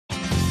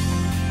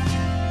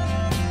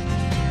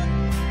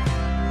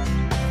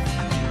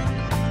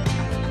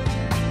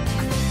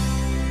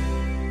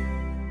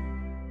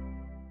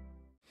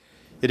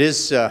It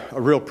is a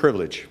real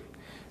privilege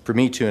for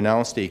me to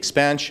announce the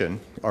expansion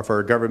of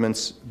our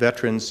government's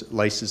Veterans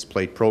License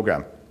Plate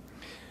program.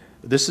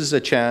 This is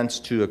a chance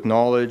to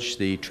acknowledge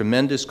the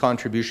tremendous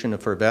contribution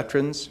of our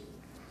veterans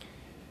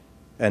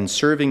and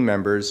serving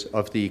members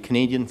of the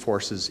Canadian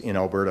Forces in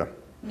Alberta.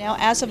 Now,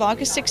 as of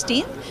August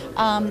 16th,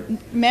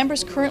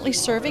 members currently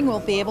serving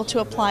will be able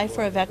to apply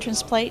for a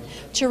Veterans Plate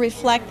to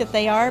reflect that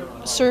they are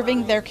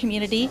serving their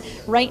community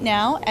right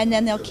now, and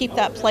then they'll keep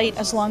that plate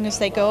as long as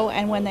they go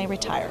and when they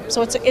retire.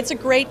 So it's a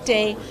great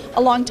day,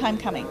 a long time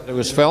coming. It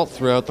was felt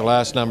throughout the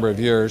last number of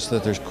years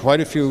that there's quite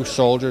a few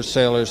soldiers,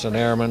 sailors, and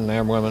airmen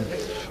and airwomen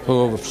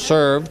who have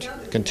served,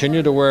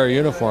 continue to wear a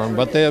uniform,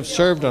 but they have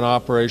served on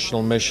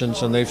operational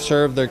missions and they've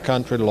served their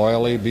country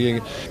loyally, be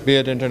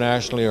it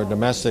internationally or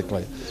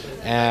domestically,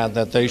 and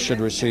that they should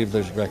receive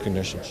those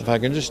recognitions. If I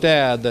can just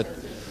add that,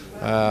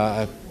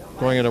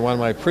 going into one of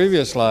my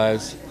previous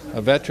lives,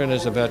 a veteran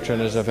is a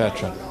veteran is a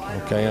veteran,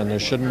 okay, and there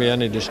shouldn't be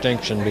any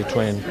distinction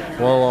between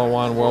World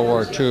War I, World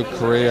War II,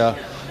 Korea,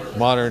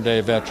 modern day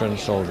veteran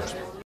soldiers.